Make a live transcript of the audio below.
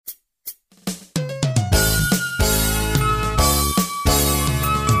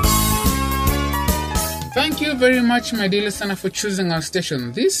Thank you very much, my dear listener, for choosing our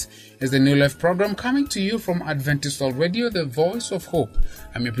station. This is the New Life program coming to you from Adventist World Radio, the voice of hope.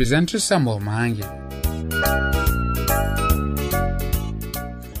 I'm your presenter, Samuel Mahangi.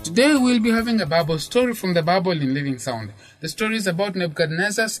 Today we'll be having a Bible story from the Bible in Living Sound. The story is about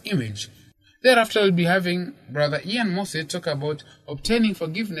Nebuchadnezzar's image. Thereafter, we'll be having Brother Ian Mose talk about obtaining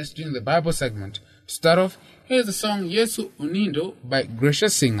forgiveness during the Bible segment. To start off, here's the song Yesu Unindo by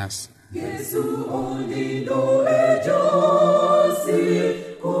Gracious Singers. Yesu Unindo ejosi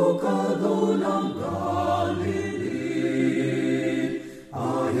kukadunam Galili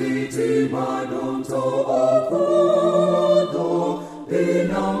ahiti madom to okudo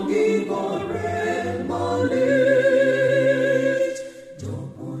binam gigore malit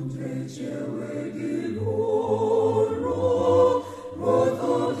dopundre chewe giloro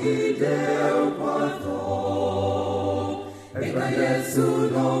roto gidel pato eka Yesu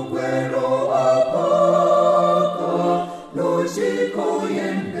no kwero apaka no chiko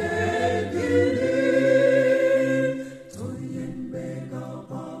yembe gili to yembe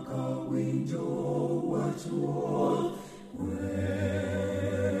kapaka winjo wachuo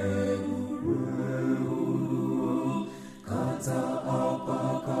kata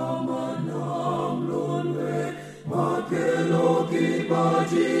apaka manam lonwe makelo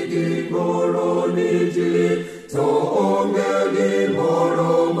kibaji gigoroniji to ongeli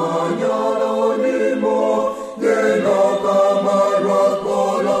moro manyalo nimo gelo kamarot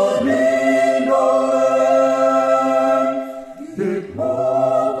polonino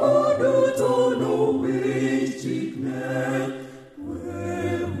gikmoko duto no wichikne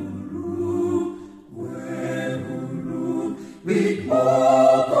wehuru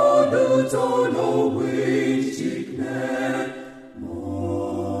gikmoko duto no wichikne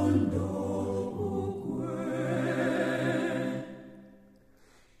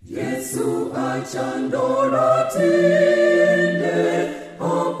Yesu achandoratinde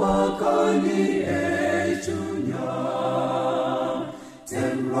apakani echunya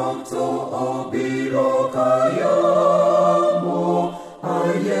temrokto obiro kayamo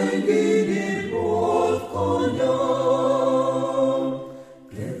ayengini bothkonya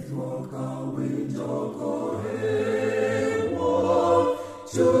ketwoka winjoko hewa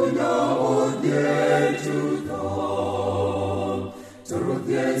chunya odiechuto Turut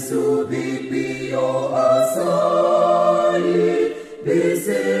Yesu bipio asai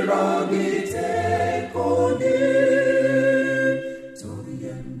bisiragite koni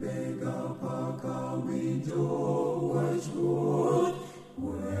Toyembega paka winjo wajut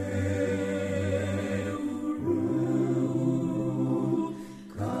weuru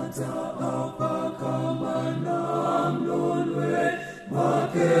Kata apaka manam lonwe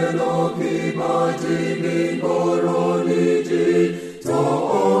Makelo kibaji bingoroniji to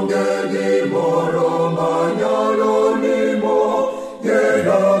ongeli moro manyalo nimo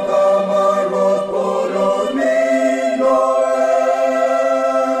gero kamarot polonino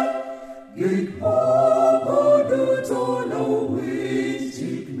gikmoko duto no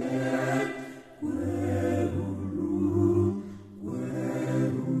wichikne wehuru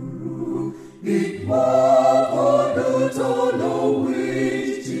gikmoko duto no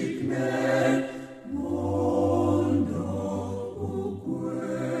wichikne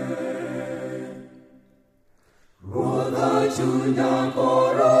Chunya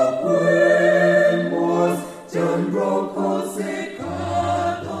koro kwemos chandro kose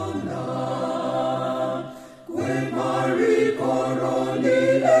kadona kwe mari koroni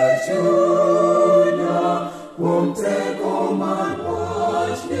echunya womte koman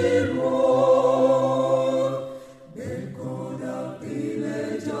watch me roar bekoda pile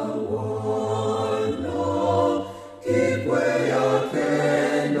jawana kikwe ya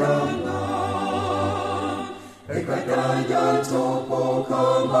kendana Ekadaya topo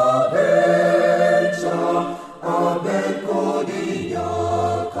kama becha abekodiya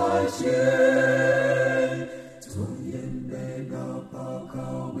kashe Tuyembega paka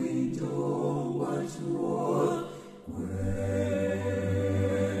winjo wachuo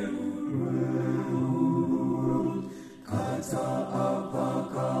Kata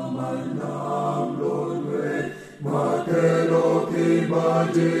apaka manam lonwe makelo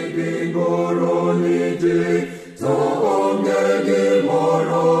kibaji bingoroniji to ongegi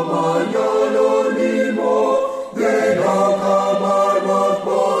moro manyalo nimo geno kamarot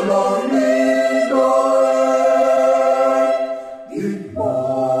polonino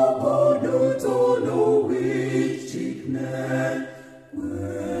gikmoko duto no wichikne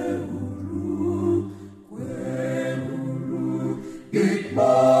wehuru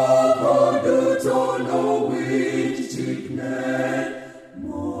gikmoko duto no wichikne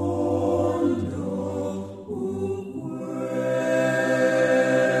mondo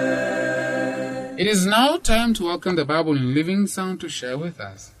is now time to welcome the Bible in living sound to share with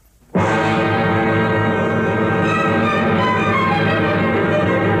us.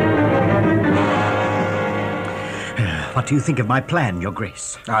 What do you think of my plan, Your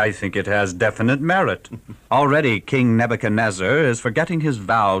Grace? I think it has definite merit. Already King Nebuchadnezzar is forgetting his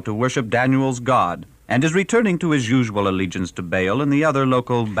vow to worship Daniel's God and is returning to his usual allegiance to Baal and the other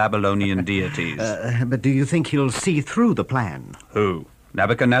local Babylonian deities. But do you think he'll see through the plan? Who?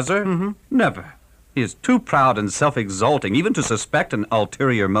 Nebuchadnezzar? Mm-hmm. Never. He is too proud and self-exalting even to suspect an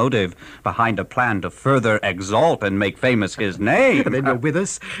ulterior motive behind a plan to further exalt and make famous his name. Then you're with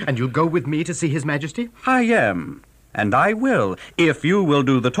us, and you'll go with me to see His Majesty? I am. And I will, if you will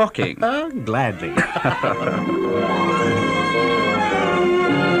do the talking. Gladly.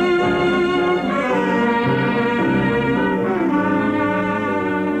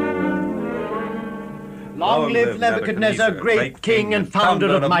 Long live Nebuchadnezzar, great king and founder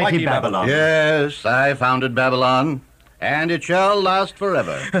of mighty Babylon. Yes, I founded Babylon, and it shall last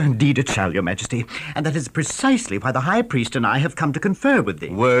forever. Indeed it shall, Your Majesty, and that is precisely why the high priest and I have come to confer with thee.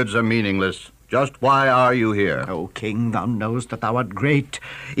 Words are meaningless. Just why are you here? O king, thou knowest that thou art great,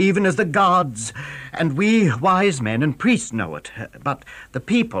 even as the gods, and we wise men and priests know it. But the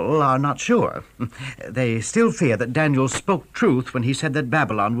people are not sure. They still fear that Daniel spoke truth when he said that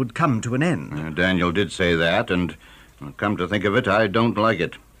Babylon would come to an end. Daniel did say that, and come to think of it, I don't like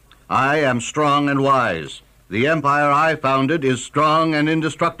it. I am strong and wise. The empire I founded is strong and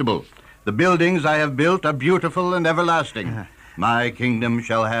indestructible. The buildings I have built are beautiful and everlasting. My kingdom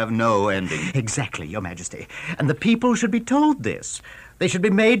shall have no ending. Exactly, Your Majesty. And the people should be told this. They should be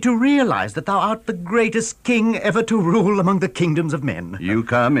made to realize that thou art the greatest king ever to rule among the kingdoms of men. You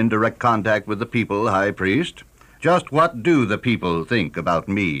come in direct contact with the people, High Priest. Just what do the people think about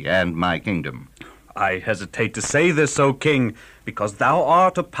me and my kingdom? I hesitate to say this, O king, because thou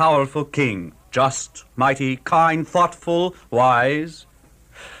art a powerful king, just, mighty, kind, thoughtful, wise.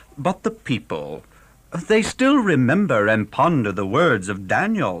 But the people, they still remember and ponder the words of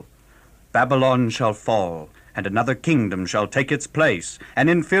Daniel. Babylon shall fall, and another kingdom shall take its place, an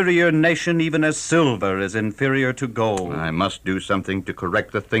inferior nation even as silver is inferior to gold. I must do something to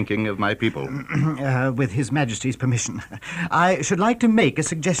correct the thinking of my people. With His Majesty's permission, I should like to make a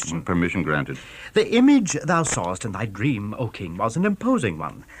suggestion. Permission granted. The image thou sawest in thy dream, O king, was an imposing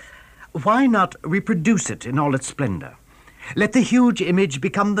one. Why not reproduce it in all its splendor? Let the huge image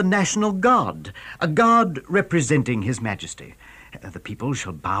become the national god, a god representing His Majesty. The people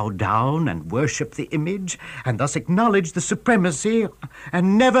shall bow down and worship the image, and thus acknowledge the supremacy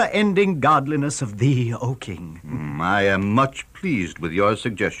and never-ending godliness of thee, O king. I am much pleased with your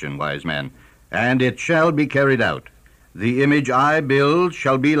suggestion, wise man, and it shall be carried out. The image I build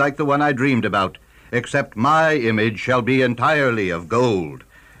shall be like the one I dreamed about, except my image shall be entirely of gold,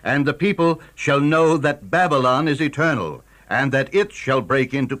 and the people shall know that Babylon is eternal, and that it shall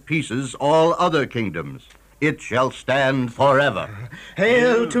break into pieces all other kingdoms. It shall stand forever.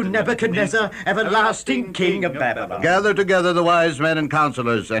 Hail to Nebuchadnezzar, everlasting king of Babylon. Gather together the wise men and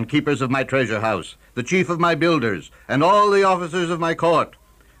counselors and keepers of my treasure house, the chief of my builders, and all the officers of my court.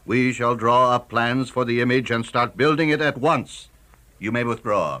 We shall draw up plans for the image and start building it at once. You may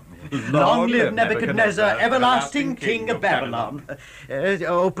withdraw. Long live Nebuchadnezzar, everlasting king of Babylon.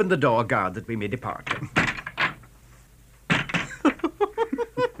 Open the door, guard, that we may depart.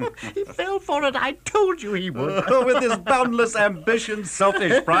 He fell for it. I told you he would. With his boundless ambition,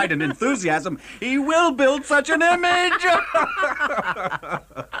 selfish pride, and enthusiasm, he will build such an image.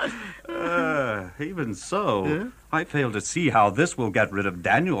 Even so, I fail to see how this will get rid of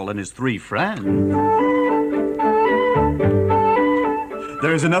Daniel and his 3 friends.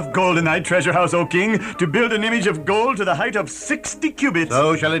 There is enough gold in thy treasure house, O king, to build an image of gold to the height of 60 cubits.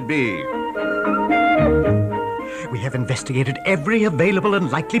 So shall it be. We have investigated every available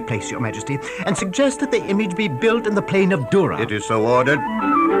and likely place, Your Majesty, and suggest that the image be built in the plain of Dura. It is so ordered.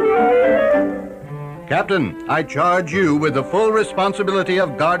 Captain, I charge you with the full responsibility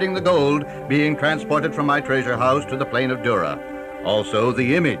of guarding the gold being transported from my treasure house to the plain of Dura. Also,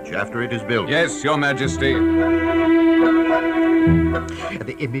 the image after it is built. Yes, Your Majesty.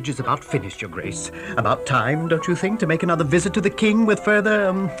 The image is about finished, Your Grace. About time, don't you think, to make another visit to the king with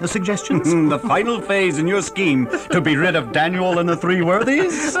further suggestions? The final phase in your scheme to be rid of Daniel and the 3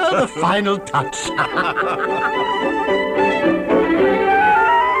 worthies? The final touch.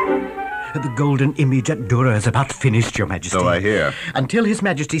 The golden image at Dura is about finished, Your Majesty. So I hear. Until His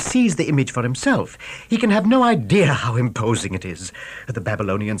Majesty sees the image for himself, he can have no idea how imposing it is. The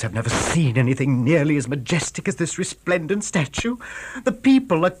Babylonians have never seen anything nearly as majestic as this resplendent statue. The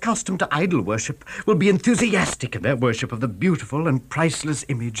people, accustomed to idol worship, will be enthusiastic in their worship of the beautiful and priceless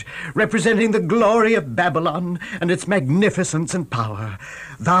image, representing the glory of Babylon and its magnificence and power.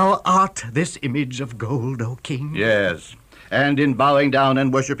 Thou art this image of gold, O king. Yes. And in bowing down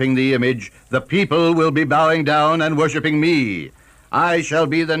and worshipping the image, the people will be bowing down and worshipping me. I shall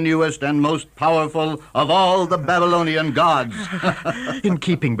be the newest and most powerful of all the Babylonian gods. In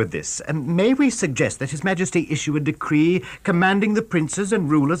keeping with this, may we suggest that His Majesty issue a decree commanding the princes and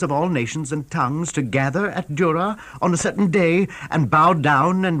rulers of all nations and tongues to gather at Dura on a certain day and bow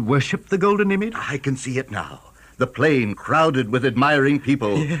down and worship the golden image? I can see it now. The plain crowded with admiring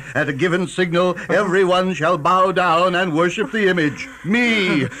people. At a given signal, everyone shall bow down and worship the image.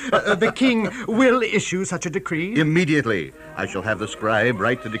 Me! The king will issue such a decree? Immediately. I shall have the scribe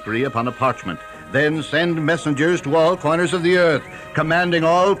write the decree upon a parchment, then send messengers to all corners of the earth, commanding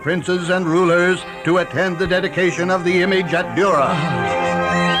all princes and rulers to attend the dedication of the image at Dura.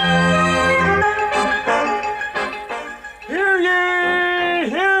 Hear ye!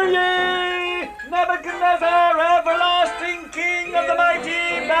 Hear ye! Nebuchadnezzar, everlasting king of the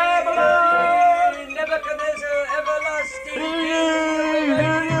mighty Babylon! Nebuchadnezzar, everlasting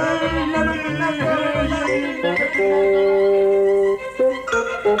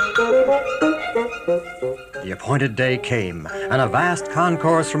The appointed day came, and a vast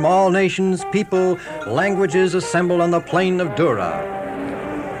concourse from all nations, people, languages assembled on the plain of Dura.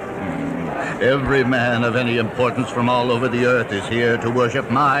 Every man of any importance from all over the earth is here to worship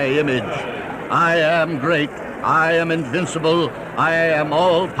my image. I am great. I am invincible. I am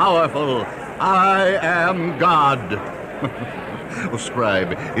all-powerful. I am God. Oh,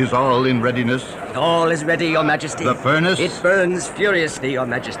 scribe, is all in readiness? All is ready, Your Majesty. The furnace? It burns furiously, Your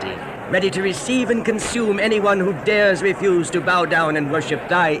Majesty, ready to receive and consume anyone who dares refuse to bow down and worship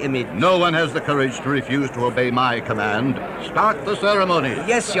thy image. No one has the courage to refuse to obey my command. Start the ceremony.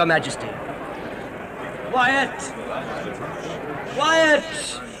 Yes, Your Majesty. Quiet! Quiet!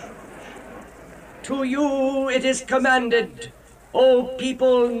 To you it is commanded, O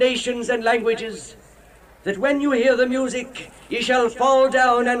people, nations, and languages, that when you hear the music, ye shall fall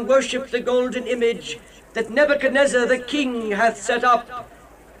down and worship the golden image that Nebuchadnezzar the king hath set up.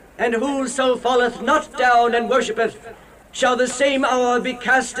 And whoso falleth not down and worshippeth, shall the same hour be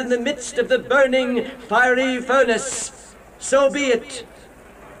cast in the midst of the burning, fiery furnace. So be it.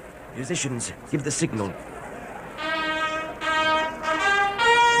 Musicians, give the signal.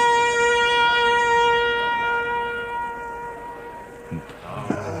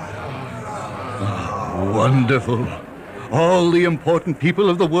 Wonderful. All the important people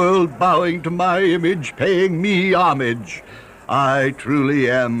of the world bowing to my image, paying me homage. I truly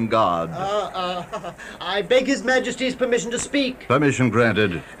am God. I beg His Majesty's permission to speak. Permission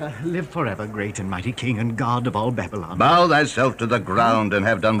granted. Live forever, great and mighty king and God of all Babylon. Bow thyself to the ground and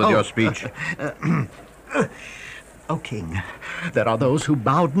have done with your speech. O king, there are those who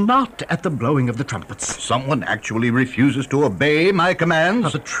bowed not at the blowing of the trumpets. Someone actually refuses to obey my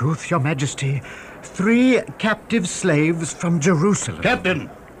commands? The truth, Your Majesty. 3 captive slaves from Jerusalem. Captain,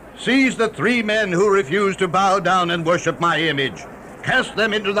 seize the 3 men who refuse to bow down and worship my image. Cast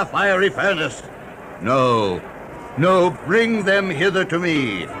them into the fiery furnace. No, bring them hither to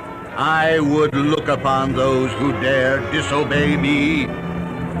me. I would look upon those who dare disobey me.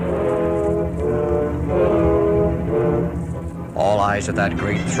 All eyes of that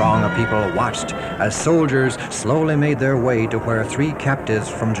great throng of people watched as soldiers slowly made their way to where 3 captives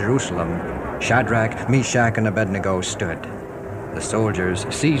from Jerusalem, Shadrach, Meshach, and Abednego, stood. The soldiers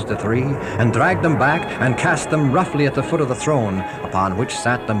seized the 3 and dragged them back and cast them roughly at the foot of the throne upon which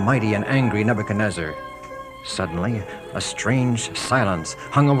sat the mighty and angry Nebuchadnezzar. Suddenly, a strange silence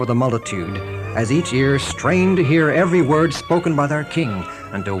hung over the multitude as each ear strained to hear every word spoken by their king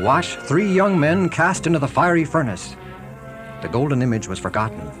and to watch 3 young men cast into the fiery furnace. The golden image was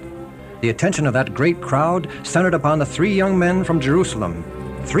forgotten. The attention of that great crowd centered upon the 3 young men from Jerusalem,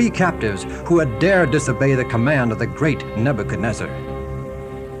 3 captives who had dared disobey the command of the great Nebuchadnezzar.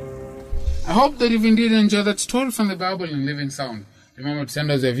 I hope that you've indeed enjoyed that story from the Bible in living sound. Remember to send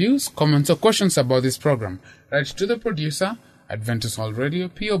us your views, comments, or questions about this program. Write to the producer, Adventist World Radio,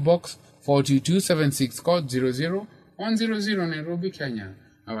 P.O. Box 42276, code 00100, Nairobi, Kenya.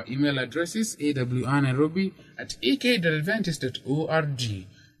 Our email address is awrnairobi@ek.adventist.org.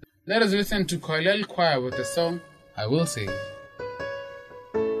 Let us listen to Koilel Choir with the song, I Will Sing.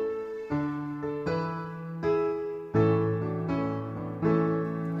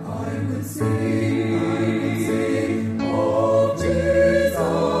 I will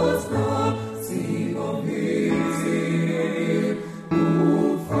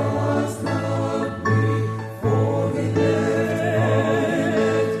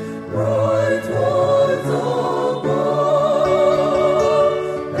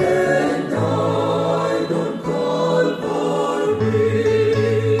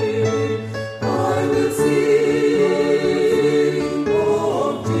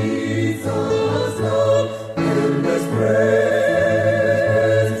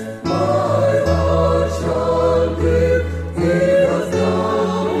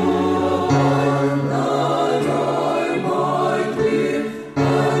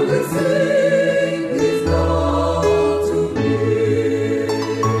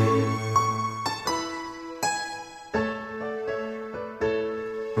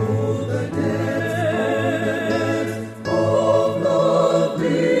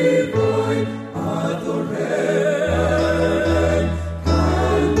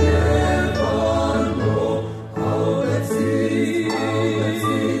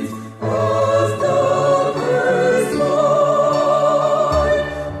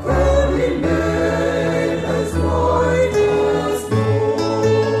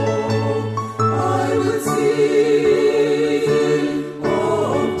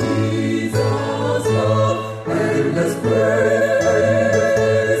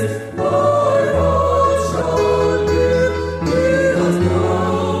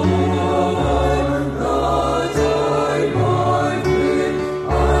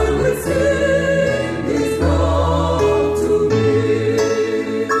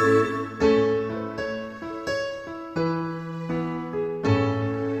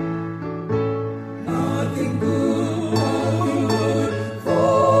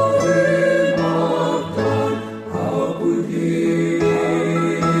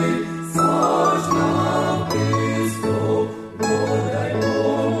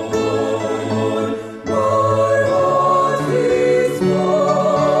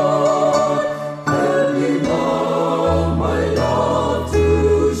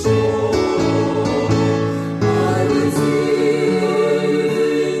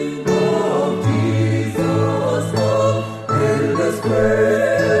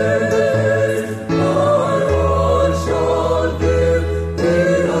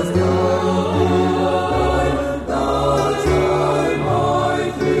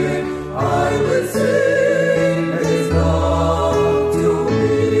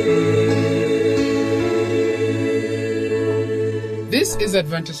This is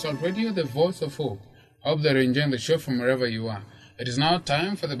Adventist World Radio, the voice of hope. Hope that you're enjoying the show from wherever you are. It is now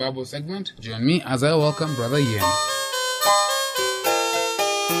time for the Bible segment. Join me as I welcome Brother Ian.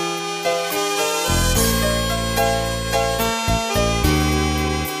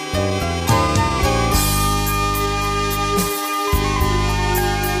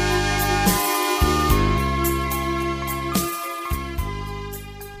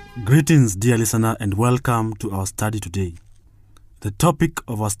 Greetings, dear listener, and welcome to our study today. The topic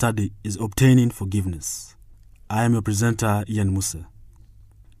of our study is obtaining forgiveness. I am your presenter, Ian Musa.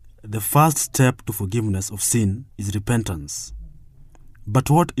 The first step to forgiveness of sin is repentance.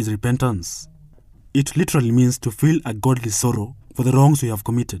 But what is repentance? It literally means to feel a godly sorrow for the wrongs we have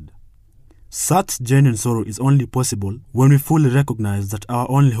committed. Such genuine sorrow is only possible when we fully recognize that our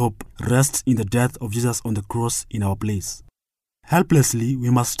only hope rests in the death of Jesus on the cross in our place. Helplessly, we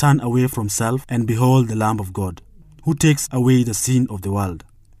must turn away from self and behold the Lamb of God, who takes away the sin of the world.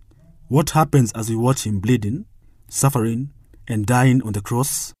 What happens as we watch him bleeding, suffering, and dying on the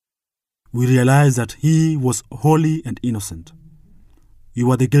cross? We realize that he was holy and innocent. We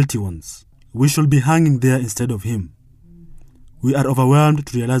were the guilty ones. We should be hanging there instead of him. We are overwhelmed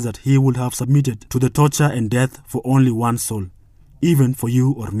to realize that he would have submitted to the torture and death for only one soul, even for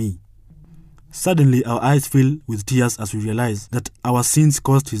you or me. Suddenly, our eyes fill with tears as we realize that our sins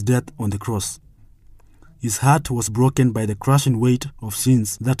caused his death on the cross. His heart was broken by the crushing weight of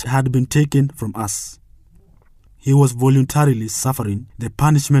sins that had been taken from us. He was voluntarily suffering the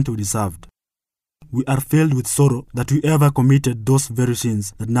punishment we deserved. We are filled with sorrow that we ever committed those very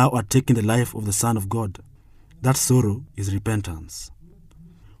sins that now are taking the life of the Son of God. That sorrow is repentance.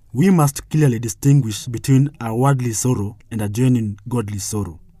 We must clearly distinguish between a worldly sorrow and a genuine godly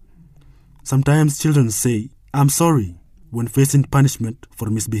sorrow. Sometimes children say, "I'm sorry," when facing punishment for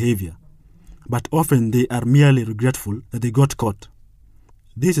misbehavior. But often they are merely regretful that they got caught.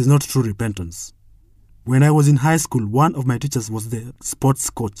 This is not true repentance. When I was in high school, one of my teachers was the sports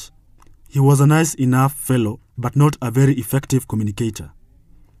coach. He was a nice enough fellow, but not a very effective communicator.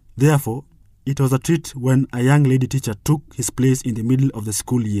 Therefore, it was a treat when a young lady teacher took his place in the middle of the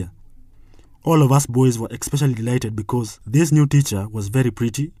school year. All of us boys were especially delighted because this new teacher was very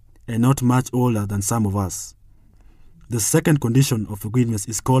pretty and not much older than some of us. The second condition of forgiveness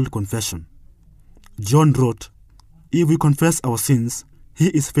is called confession. John wrote, "If we confess our sins, he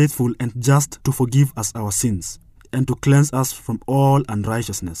is faithful and just to forgive us our sins and to cleanse us from all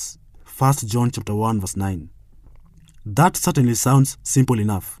unrighteousness." 1 John chapter 1 verse 9. That certainly sounds simple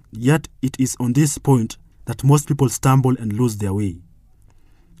enough, yet it is on this point that most people stumble and lose their way.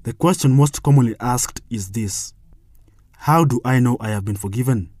 The question most commonly asked is this: how do I know I have been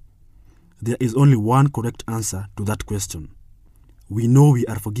forgiven? There is only one correct answer to that question. We know we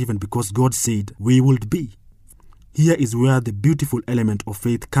are forgiven because God said we would be. Here is where the beautiful element of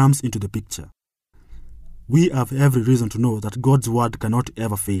faith comes into the picture. We have every reason to know that God's word cannot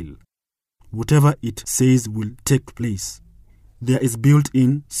ever fail. Whatever it says will take place. there is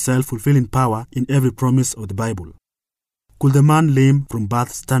built-in, self-fulfilling power in every promise of the Bible. Could the man lame from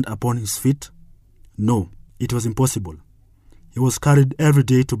birth stand upon his feet? No, it was impossible. He was carried every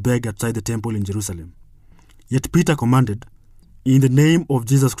day to beg outside the temple in Jerusalem. Yet Peter commanded, "In the name of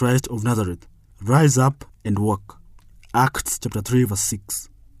Jesus Christ of Nazareth, rise up and walk." Acts chapter 3 verse 6.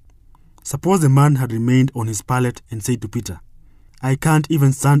 Suppose the man had remained on his pallet and said to Peter, "I can't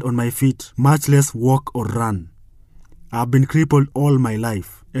even stand on my feet, much less walk or run. I've been crippled all my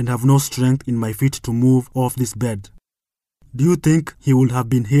life and have no strength in my feet to move off this bed." Do you think he would have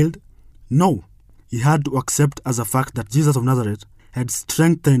been healed? No. He had to accept as a fact that Jesus of Nazareth had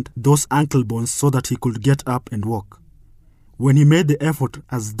strengthened those ankle bones so that he could get up and walk. When he made the effort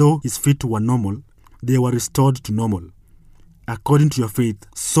as though his feet were normal, they were restored to normal. According to your faith,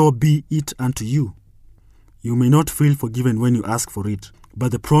 so be it unto you. You may not feel forgiven when you ask for it,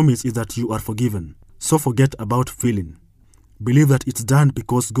 but the promise is that you are forgiven. So forget about feeling. Believe that it's done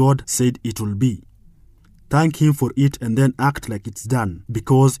because God said it will be. Thank Him for it and then act like it's done,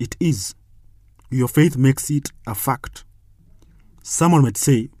 because it is. Your faith makes it a fact. Someone might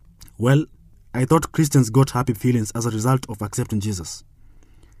say, "Well, I thought Christians got happy feelings as a result of accepting Jesus."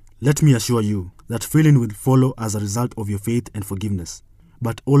 Let me assure you that feeling will follow as a result of your faith and forgiveness.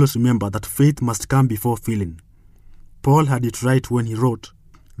 But always remember that faith must come before feeling. Paul had it right when he wrote,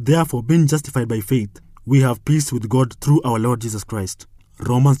 "Therefore, being justified by faith, we have peace with God through our Lord Jesus Christ."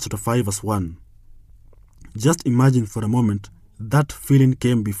 Romans chapter 5 verse 1. Just imagine for a moment that feeling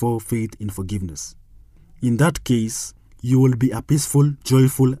came before faith in forgiveness. In that case, you will be a peaceful,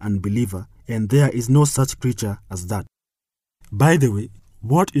 joyful unbeliever, and there is no such creature as that. By the way,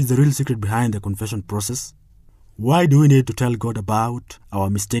 what is the real secret behind the confession process? Why do we need to tell God about our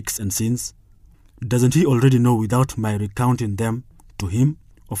mistakes and sins? Doesn't He already know without my recounting them to Him?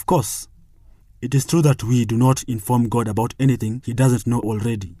 Of course. It is true that we do not inform God about anything He doesn't know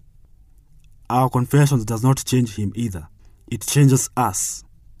already. Our confessions does not change Him either. It changes us.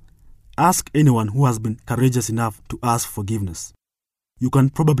 Ask anyone who has been courageous enough to ask forgiveness. You can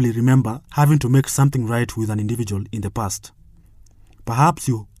probably remember having to make something right with an individual in the past. Perhaps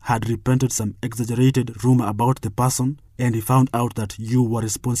you had repented some exaggerated rumor about the person and he found out that you were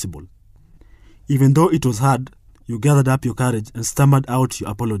responsible. Even though it was hard, you gathered up your courage and stammered out your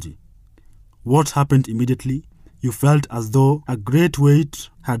apology. What happened immediately? You felt as though a great weight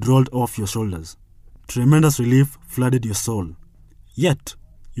had rolled off your shoulders. Tremendous relief flooded your soul. Yet,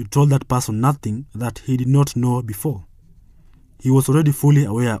 you told that person nothing that he did not know before. He was already fully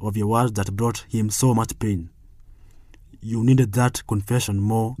aware of your words that brought him so much pain. You needed that confession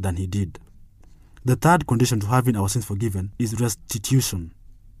more than he did. The third condition to having our sins forgiven is restitution.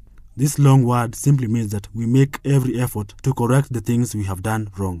 This long word simply means that we make every effort to correct the things we have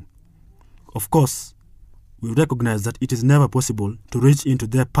done wrong. Of course, we recognize that it is never possible to reach into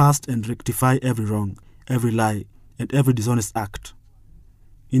their past and rectify every wrong, every lie, and every dishonest act.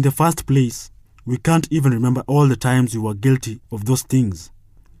 In the first place, we can't even remember all the times we were guilty of those things.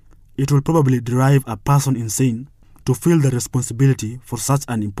 It will probably drive a person insane to feel the responsibility for such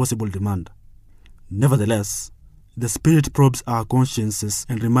an impossible demand. Nevertheless, the Spirit probes our consciences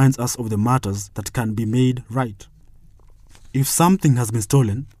and reminds us of the matters that can be made right. If something has been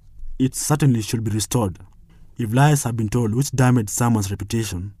stolen, it certainly should be restored. If lies have been told which damage someone's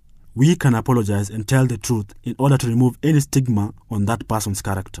reputation, we can apologize and tell the truth in order to remove any stigma on that person's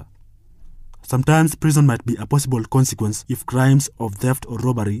character. Sometimes prison might be a possible consequence if crimes of theft or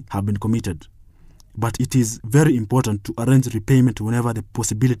robbery have been committed. But it is very important to arrange repayment whenever the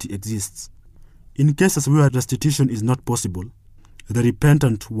possibility exists. In cases where restitution is not possible, the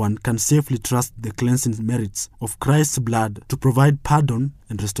repentant one can safely trust the cleansing merits of Christ's blood to provide pardon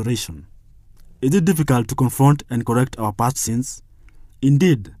and restoration. Is it difficult to confront and correct our past sins?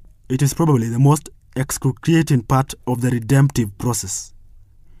 Indeed, it is probably the most excruciating part of the redemptive process.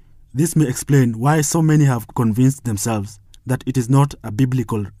 This may explain why so many have convinced themselves that it is not a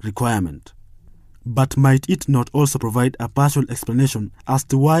biblical requirement. But might it not also provide a partial explanation as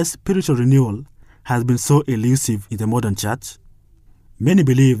to why spiritual renewal has been so elusive in the modern church? Many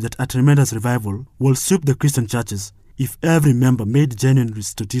believe that a tremendous revival will sweep the Christian churches if every member made genuine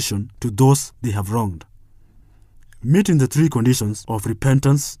restitution to those they have wronged. Meeting the three conditions of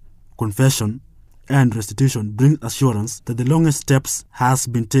repentance, confession, and restitution brings assurance that the longest steps has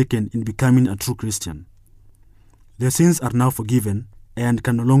been taken in becoming a true Christian. Their sins are now forgiven and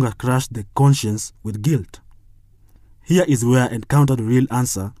can no longer crush the conscience with guilt. Here is where I encounter the real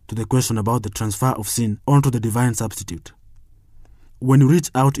answer to the question about the transfer of sin onto the divine substitute. When we reach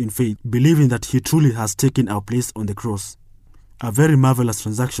out in faith, believing that He truly has taken our place on the cross, a very marvelous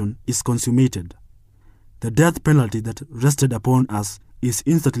transaction is consummated. The death penalty that rested upon us is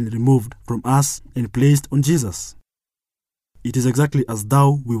instantly removed from us and placed on Jesus. It is exactly as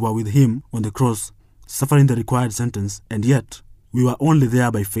though we were with him on the cross, suffering the required sentence, and yet we were only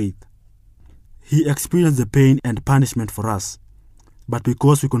there by faith. He experienced the pain and punishment for us, but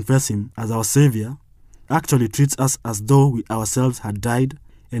because we confess him as our Savior, actually treats us as though we ourselves had died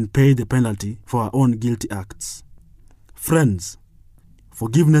and paid the penalty for our own guilty acts. Friends,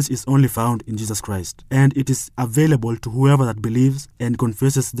 forgiveness is only found in Jesus Christ, and it is available to whoever that believes and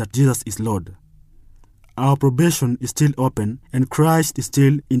confesses that Jesus is Lord. Our probation is still open, and Christ is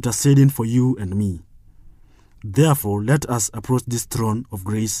still interceding for you and me. Therefore, let us approach this throne of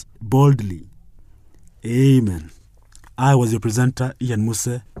grace boldly. Amen. I was your presenter, Ian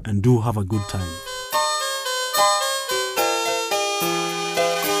Muse, and do have a good time.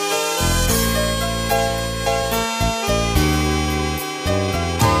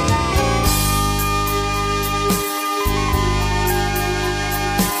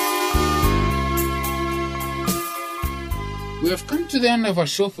 We have come to the end of our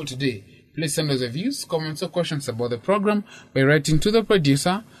show for today. Please send us your views, comments, or questions about the program by writing to the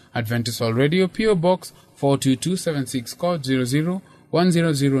producer, Adventist World Radio, PO Box 42276, code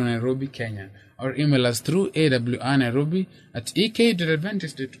 00100, Nairobi, Kenya, or email us through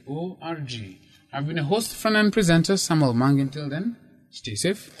awrnairobi@ek.adventist.org. I've been a host, friend, and presenter, Samuel Mang. Until then, stay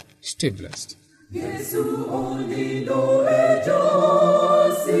safe, stay blessed. Yesu onindo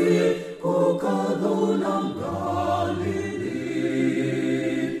ejasi kukadona Galili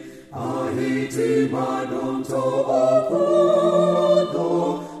ahiti madonto okudo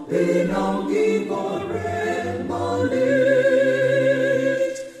binangi gore malit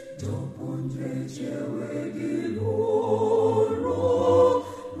dopondre chewe giloro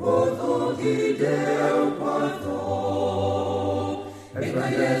rodo gidel patho Eka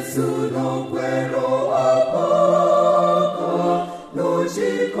Yesu no kwero apaka no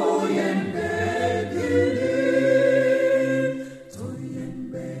chiko yembe gili to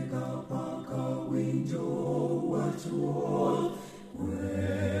yembe kapaka winjo wachwo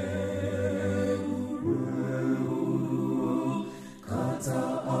kata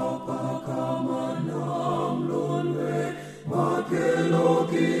apaka manam lonwe makelo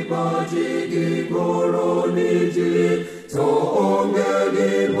kibaji gigoroniji to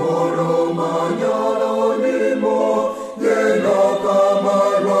ongeli moro manyalo nimo yelo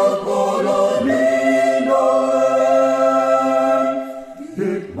kamara kolonino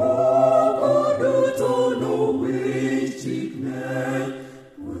Hit moko duto no wichikne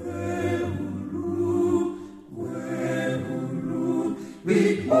Wehuru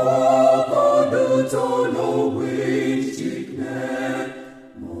Hit moko duto no